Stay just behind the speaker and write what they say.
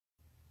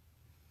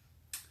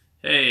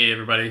Hey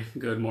everybody,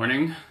 good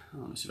morning.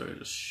 Let me see if I can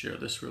just share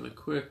this really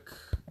quick.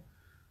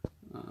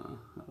 I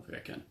don't think I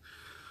can.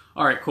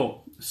 All right,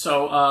 cool.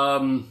 So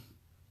I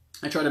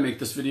tried to make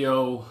this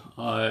video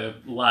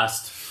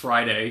last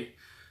Friday,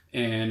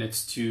 and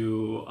it's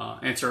to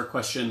answer a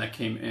question that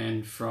came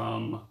in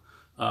from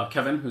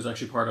Kevin, who's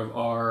actually part of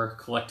our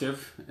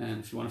collective. And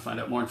if you want to find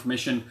out more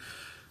information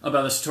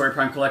about the Satori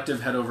Prime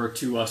Collective, head over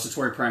to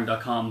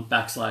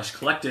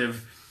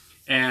satoriprime.com/collective.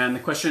 And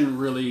the question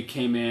really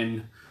came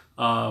in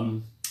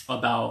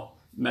about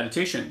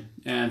meditation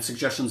and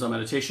suggestions on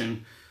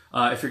meditation.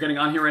 If you're getting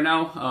on here right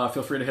now,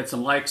 feel free to hit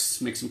some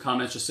likes, make some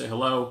comments, just say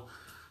hello.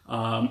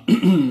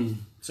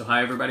 So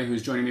hi everybody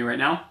who's joining me right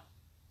now.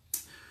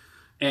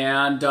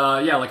 And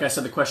yeah, like I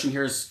said, the question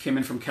here came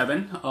in from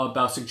Kevin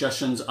about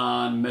suggestions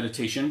on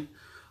meditation.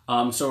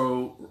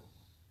 So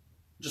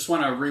just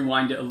want to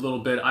rewind it a little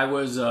bit. I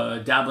was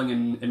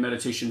dabbling in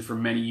meditation for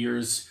many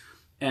years.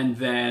 And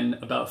then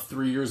about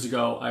 3 years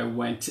ago, I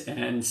went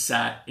and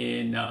sat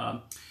in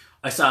a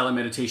silent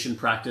meditation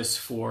practice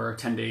for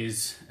 10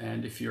 days.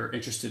 And if you're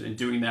interested in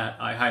doing that,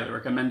 I highly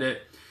recommend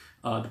it.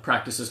 The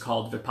practice is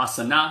called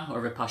Vipassana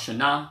or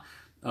Vipassana.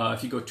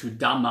 If you go to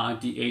Dhamma,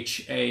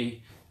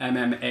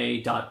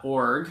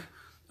 DHAMMA.org,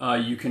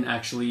 you can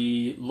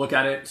actually look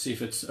at it, see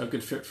if it's a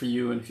good fit for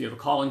you. And if you have a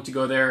calling to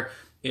go there,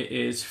 it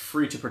is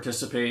free to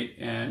participate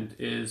and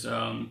is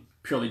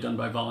purely done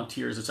by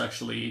volunteers. It's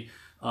actually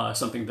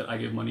something that I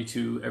give money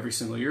to every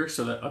single year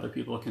so that other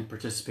people can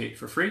participate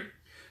for free.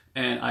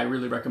 And I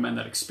really recommend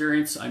that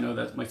experience. I know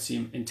that might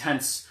seem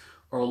intense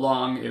or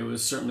long. It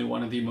was certainly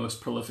one of the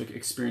most prolific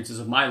experiences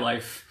of my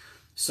life.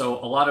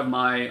 So a lot of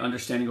my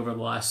understanding over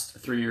the last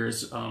 3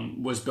 years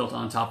was built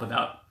on top of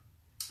that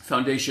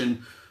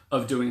foundation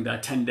of doing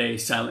that 10-day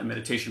silent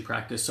meditation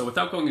practice. So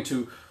without going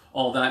into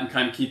all that and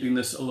kind of keeping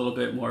this a little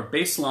bit more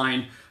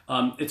baseline,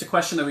 it's a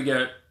question that we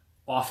get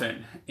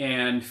often.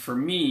 And for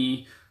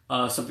me,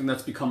 something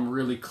that's become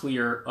really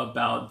clear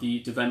about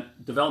the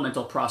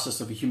developmental process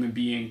of a human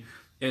being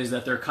is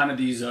that there are kind of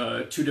these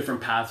two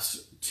different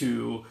paths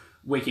to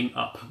waking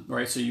up,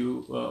 right? So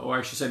or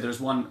I should say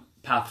there's one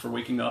path for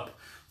waking up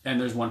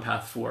and there's one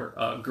path for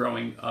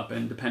growing up.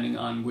 And depending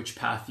on which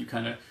path you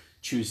kind of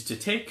choose to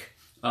take,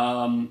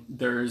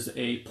 there's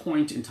a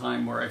point in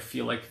time where I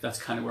feel like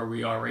that's kind of where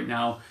we are right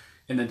now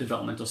in the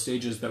developmental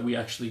stages, that we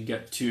actually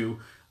get to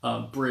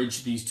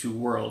bridge these two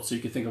worlds. So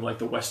you could think of like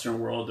the Western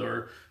world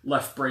or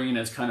left brain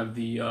as kind of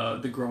the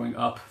growing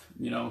up,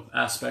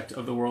 aspect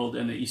of the world,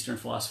 and the Eastern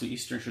philosophy,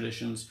 Eastern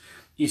traditions,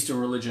 Eastern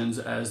religions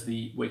as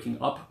the waking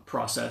up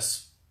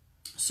process.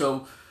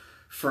 So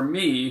for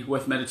me,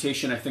 with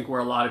meditation, I think where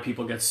a lot of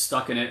people get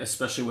stuck in it,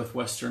 especially with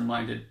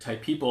Western-minded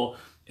type people,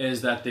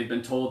 is that they've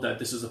been told that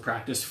this is a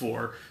practice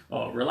for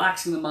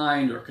relaxing the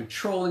mind or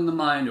controlling the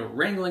mind or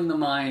wrangling the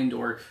mind,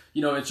 or,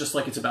 it's just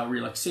like it's about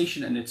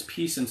relaxation and it's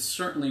peace. And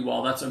certainly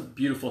while that's a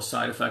beautiful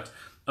side effect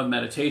of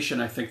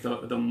meditation, I think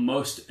the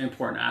most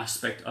important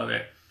aspect of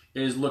it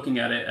is looking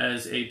at it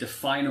as a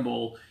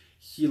definable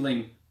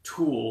healing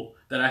tool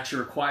that actually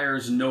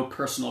requires no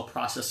personal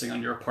processing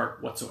on your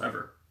part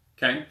whatsoever,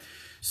 okay?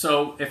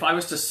 So if I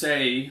was to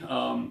say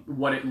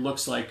what it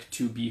looks like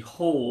to be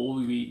whole,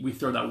 we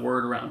throw that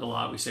word around a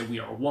lot. We say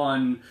we are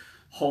one,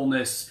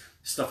 wholeness,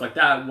 stuff like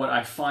that. What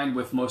I find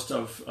with most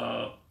of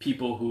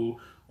people who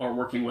are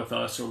working with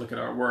us or look at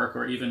our work,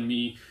 or even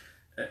me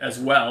as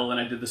well, and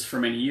I did this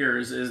for many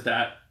years, is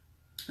that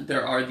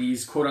there are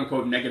these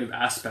quote-unquote negative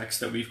aspects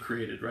that we've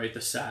created, right? The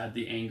sad,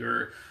 the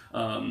anger,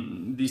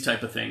 these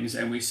type of things.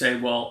 And we say,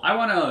 well, I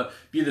want to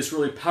be this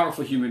really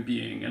powerful human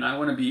being, and I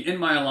want to be in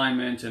my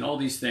alignment and all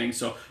these things.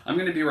 So I'm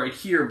going to be right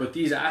here, but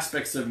these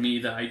aspects of me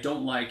that I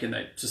don't like and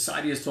that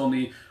society has told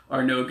me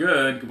are no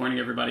good, good morning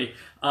everybody,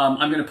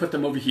 I'm going to put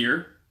them over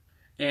here.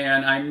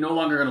 And I'm no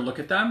longer going to look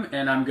at them,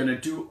 and I'm going to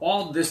do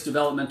all this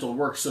developmental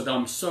work so that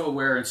I'm so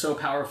aware and so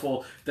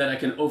powerful that I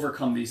can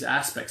overcome these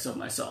aspects of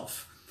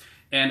myself.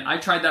 And I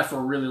tried that for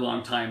a really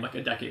long time, like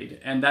a decade,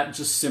 and that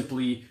just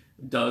simply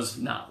does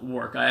not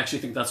work. I actually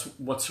think that's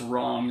what's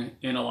wrong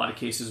in a lot of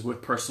cases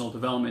with personal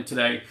development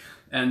today.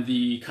 And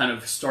the kind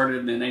of started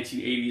in the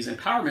 1980s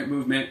empowerment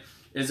movement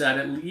is that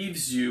it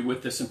leaves you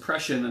with this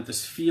impression and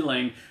this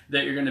feeling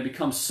that you're going to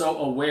become so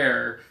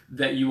aware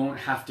that you won't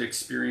have to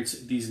experience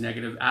these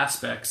negative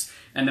aspects.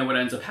 And then what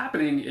ends up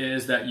happening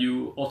is that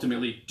you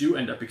ultimately do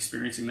end up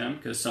experiencing them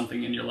because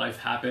something in your life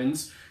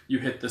happens. You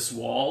hit this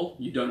wall,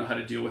 you don't know how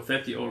to deal with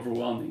it, the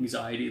overwhelm, the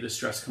anxiety, the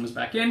stress comes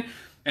back in,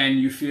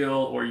 and you feel,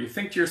 or you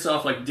think to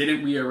yourself, like,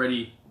 didn't we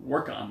already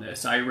work on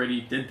this? I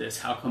already did this.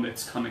 How come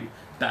it's coming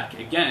back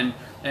again?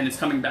 And it's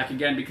coming back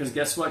again because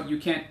guess what? You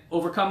can't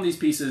overcome these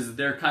pieces.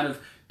 They're kind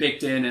of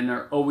baked in, and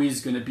they're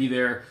always going to be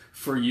there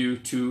for you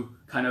to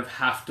kind of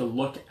have to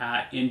look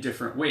at in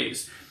different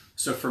ways.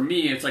 So for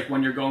me, it's like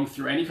when you're going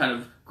through any kind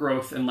of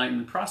growth,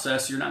 enlightenment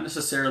process, you're not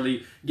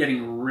necessarily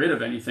getting rid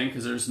of anything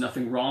because there's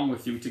nothing wrong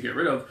with you to get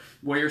rid of.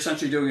 What you're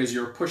essentially doing is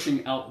you're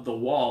pushing out the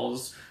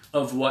walls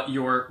of what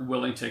you're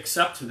willing to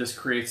accept. This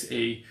creates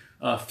a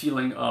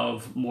feeling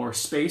of more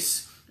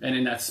space And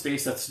in that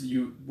space,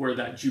 where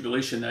that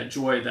jubilation, that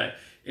joy, that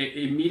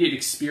immediate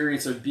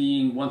experience of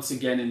being once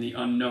again in the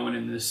unknown,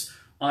 in this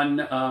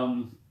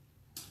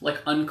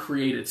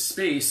uncreated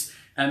space.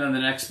 And then the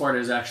next part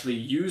is actually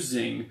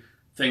using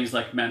things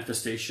like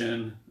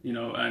manifestation,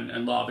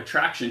 and law of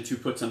attraction to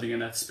put something in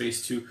that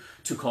space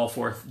to call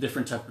forth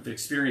different type of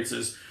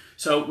experiences.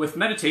 So with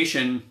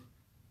meditation,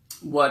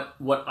 what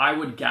I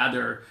would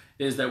gather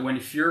is that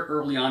if you're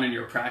early on in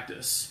your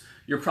practice,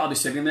 you're probably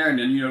sitting there and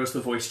then you notice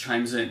the voice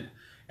chimes in.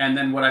 And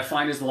then what I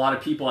find is a lot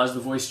of people, as the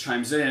voice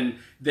chimes in,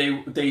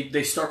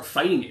 they start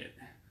fighting it.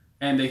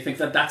 And they think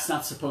that that's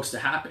not supposed to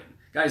happen.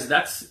 Guys,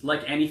 that's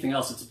like anything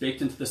else. It's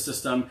baked into the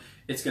system.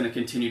 It's going to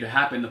continue to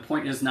happen. The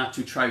point is not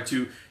to try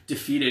to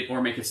defeat it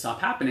or make it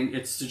stop happening.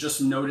 It's to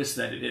just notice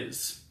that it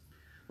is,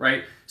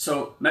 right?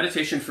 So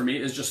meditation for me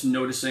is just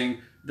noticing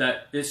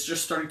that it's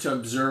just starting to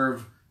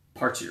observe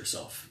parts of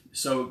yourself.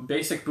 So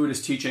basic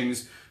Buddhist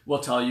teachings will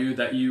tell you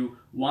that you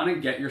want to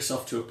get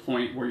yourself to a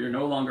point where you're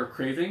no longer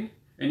craving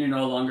and you're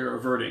no longer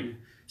averting.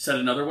 Said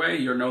another way,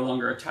 you're no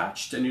longer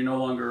attached and you're no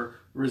longer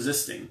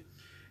resisting.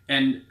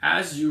 And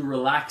as you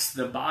relax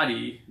the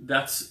body,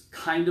 that's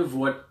kind of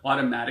what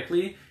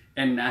automatically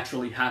and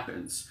naturally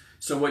happens.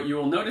 So what you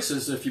will notice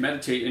is if you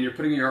meditate and you're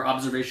putting your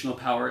observational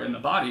power in the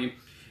body,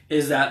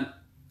 is that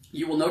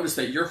you will notice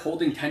that you're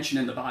holding tension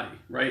in the body,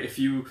 right? If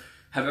you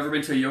have ever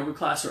been to a yoga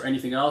class or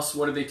anything else,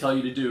 what do they tell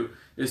you to do?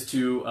 Is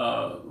to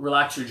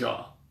relax your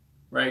jaw,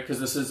 right? Because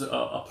this is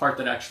a part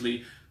that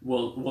actually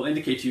will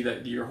indicate to you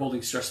that you're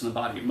holding stress in the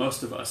body.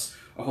 Most of us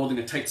are holding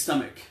a tight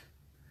stomach,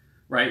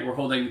 right? We're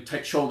holding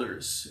tight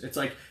shoulders. It's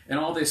like, and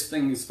all these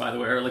things, by the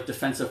way, are like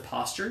defensive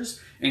postures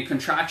and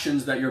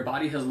contractions that your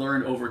body has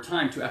learned over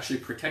time to actually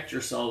protect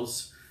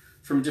yourselves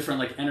from different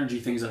like energy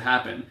things that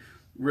happen.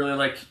 Really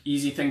like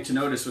easy thing to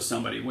notice with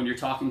somebody when you're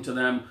talking to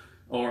them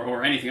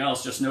or anything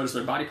else, just notice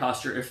their body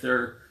posture. If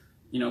their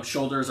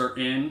shoulders are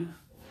in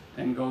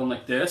and going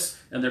like this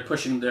and they're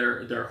pushing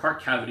their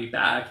heart cavity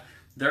back,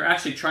 they're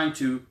actually trying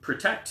to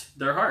protect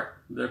their heart.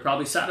 They're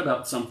probably sad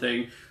about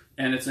something,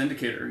 and it's an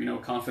indicator.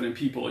 Confident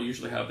people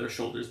usually have their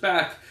shoulders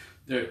back,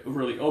 they're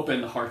really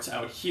open, the heart's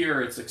out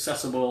here, it's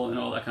accessible and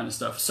all that kind of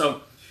stuff.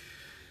 So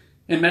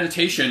in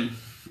meditation,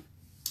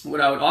 what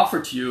I would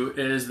offer to you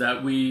is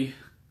that we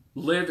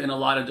live in a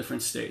lot of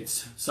different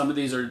states. Some of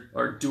these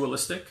are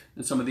dualistic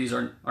and some of these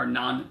are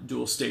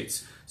non-dual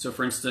states. So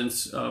for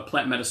instance,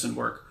 plant medicine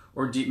work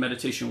or deep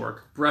meditation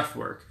work, breath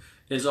work,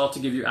 is all to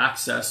give you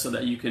access so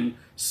that you can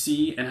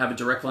see and have a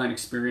direct line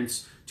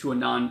experience to a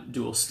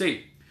non-dual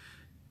state.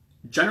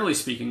 Generally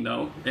speaking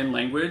though, in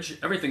language,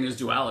 everything is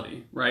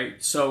duality,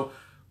 right? So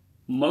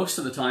most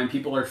of the time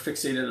people are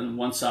fixated on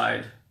one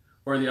side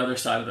or the other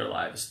side of their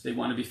lives. They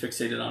want to be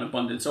fixated on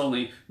abundance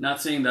only,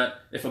 not saying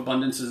that if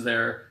abundance is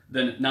there,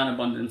 then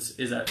non-abundance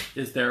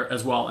is there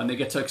as well. And they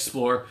get to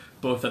explore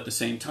both at the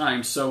same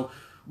time. So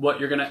what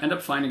you're going to end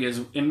up finding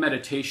is in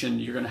meditation,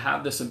 you're going to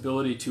have this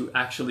ability to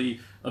actually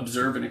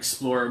observe and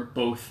explore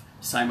both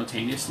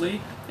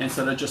simultaneously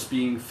instead of just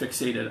being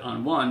fixated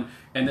on one.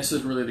 And this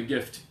is really the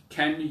gift.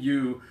 Can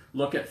you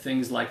look at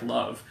things like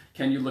love?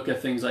 Can you look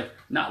at things like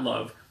not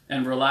love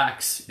and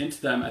relax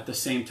into them at the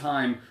same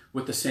time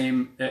with the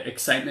same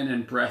excitement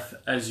and breath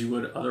as you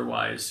would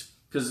otherwise?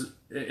 Because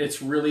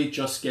it's really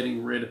just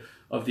getting rid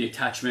of the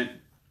attachment.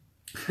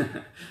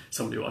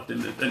 Somebody walked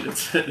in and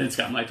it's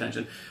got my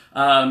attention.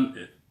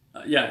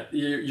 Yeah,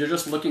 you're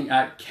just looking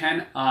at,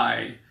 can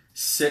I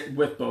sit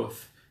with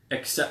both,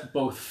 accept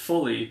both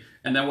fully?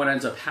 And then what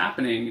ends up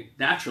happening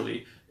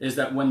naturally is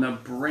that when the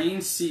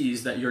brain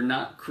sees that you're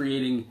not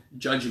creating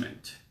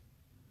judgment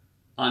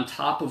on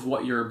top of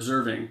what you're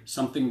observing,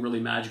 something really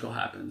magical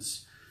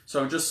happens.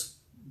 So just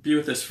be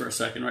with this for a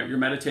second, right? You're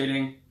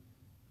meditating,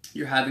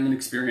 you're having an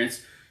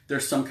experience,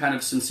 there's some kind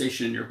of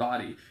sensation in your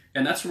body.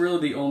 And that's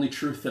really the only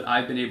truth that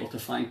I've been able to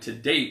find to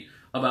date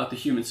about the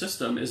human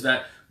system, is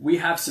that we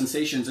have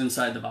sensations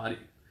inside the body.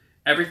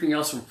 Everything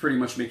else we're pretty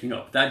much making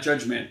up. That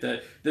judgment,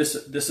 that this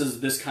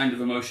is this kind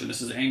of emotion,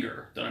 this is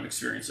anger that I'm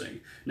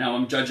experiencing. Now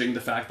I'm judging the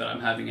fact that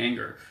I'm having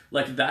anger.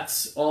 Like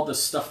that's all the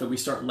stuff that we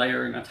start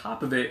layering on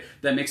top of it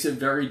that makes it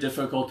very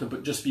difficult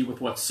to just be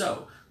with what's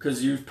so.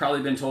 Because you've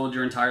probably been told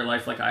your entire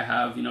life, like I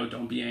have,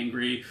 don't be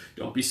angry,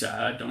 don't be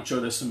sad, don't show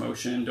this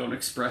emotion, don't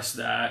express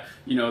that,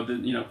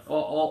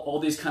 all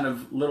these kind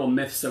of little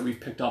myths that we've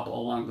picked up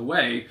along the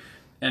way.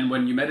 And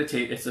when you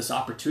meditate, it's this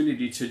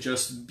opportunity to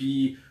just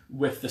be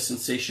with the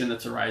sensation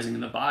that's arising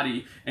in the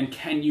body. And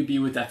can you be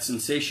with that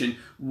sensation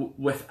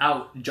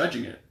without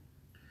judging it?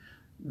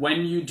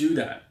 When you do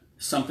that,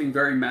 something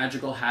very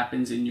magical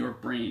happens in your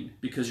brain,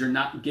 because you're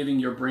not giving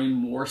your brain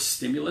more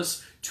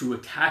stimulus to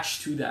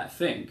attach to that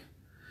thing.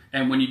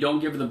 And when you don't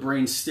give the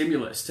brain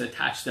stimulus to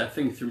attach that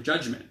thing through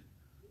judgment,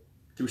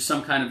 through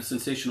some kind of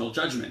sensational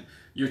judgment,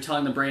 you're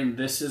telling the brain,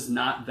 this is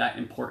not that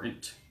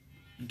important.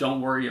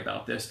 Don't worry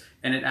about this.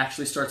 And it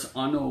actually starts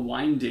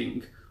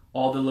unwinding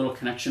all the little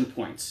connection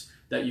points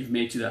that you've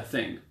made to that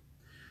thing.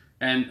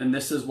 And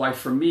this is why,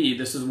 for me,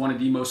 this is one of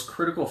the most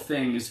critical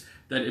things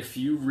that if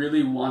you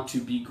really want to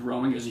be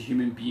growing as a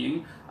human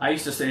being, I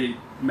used to say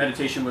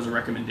meditation was a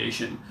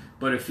recommendation,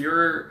 but if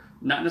you're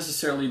not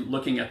necessarily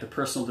looking at the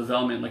personal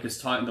development like it's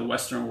taught in the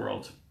Western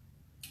world,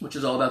 which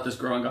is all about this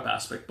growing up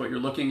aspect, but you're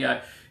looking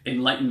at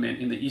enlightenment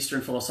in the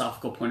Eastern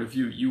philosophical point of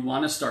view, you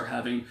want to start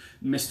having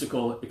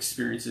mystical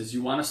experiences.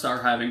 You want to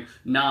start having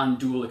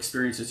non-dual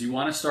experiences. You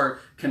want to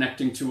start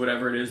connecting to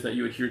whatever it is that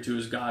you adhere to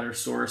as God or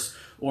source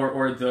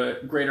or the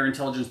greater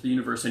intelligence of the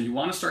universe, and you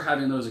want to start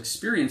having those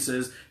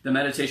experiences. The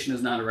meditation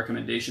is not a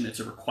recommendation, it's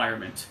a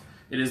requirement.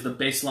 It is the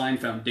baseline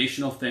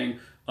foundational thing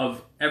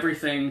of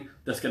everything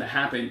that's going to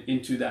happen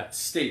into that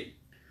state.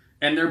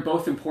 And they're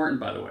both important,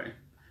 by the way.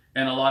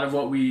 And a lot of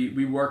what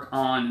we work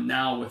on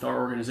now with our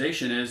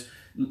organization is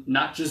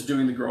not just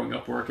doing the growing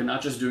up work and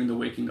not just doing the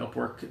waking up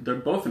work. They're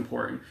both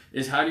important.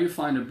 Is how do you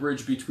find a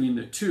bridge between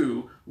the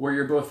two where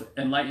you're both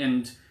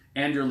enlightened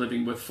and you're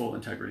living with full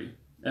integrity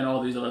and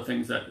all these other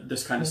things that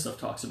this kind of stuff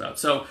talks about.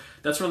 So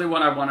that's really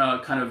what I want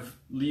to kind of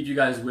leave you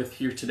guys with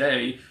here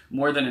today.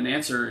 More than an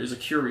answer is a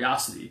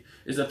curiosity,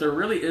 is that there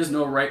really is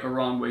no right or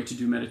wrong way to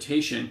do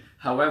meditation.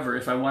 However,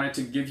 if I wanted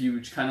to give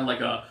you kind of like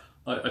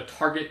a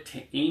target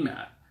to aim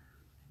at,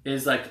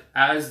 is like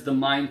as the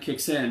mind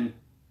kicks in,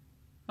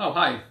 oh,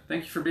 hi,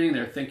 thank you for being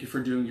there. Thank you for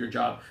doing your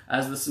job.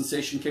 As the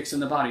sensation kicks in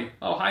the body,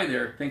 oh, hi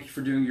there. Thank you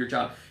for doing your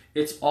job.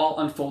 It's all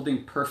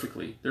unfolding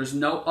perfectly. There's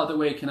no other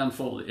way it can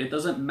unfold. It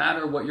doesn't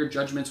matter what your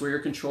judgments, what your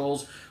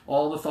controls,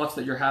 all the thoughts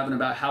that you're having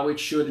about how it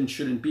should and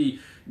shouldn't be.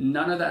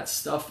 None of that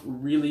stuff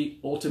really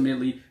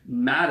ultimately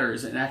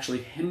matters and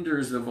actually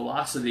hinders the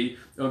velocity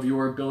of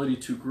your ability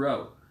to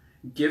grow.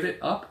 Give it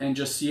up and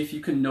just see if you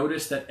can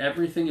notice that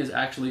everything is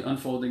actually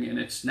unfolding in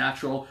its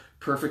natural,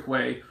 perfect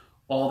way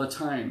all the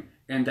time,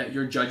 and that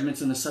your judgments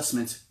and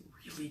assessments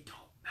really don't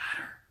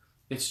matter.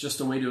 It's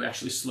just a way to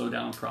actually slow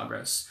down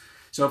progress.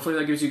 So hopefully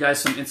that gives you guys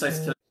some insights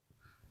to...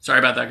 Sorry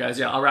about that, guys.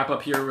 Yeah, I'll wrap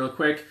up here real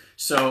quick.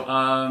 So,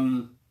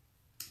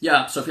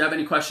 so if you have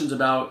any questions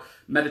about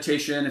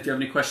meditation, if you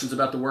have any questions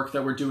about the work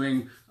that we're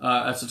doing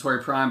at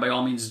Satori Prime, by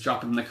all means,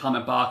 drop them in the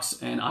comment box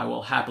and I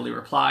will happily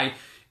reply.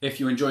 If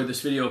you enjoyed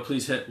this video,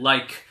 please hit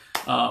like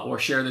or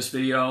share this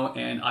video,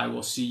 and I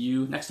will see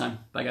you next time.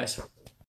 Bye, guys.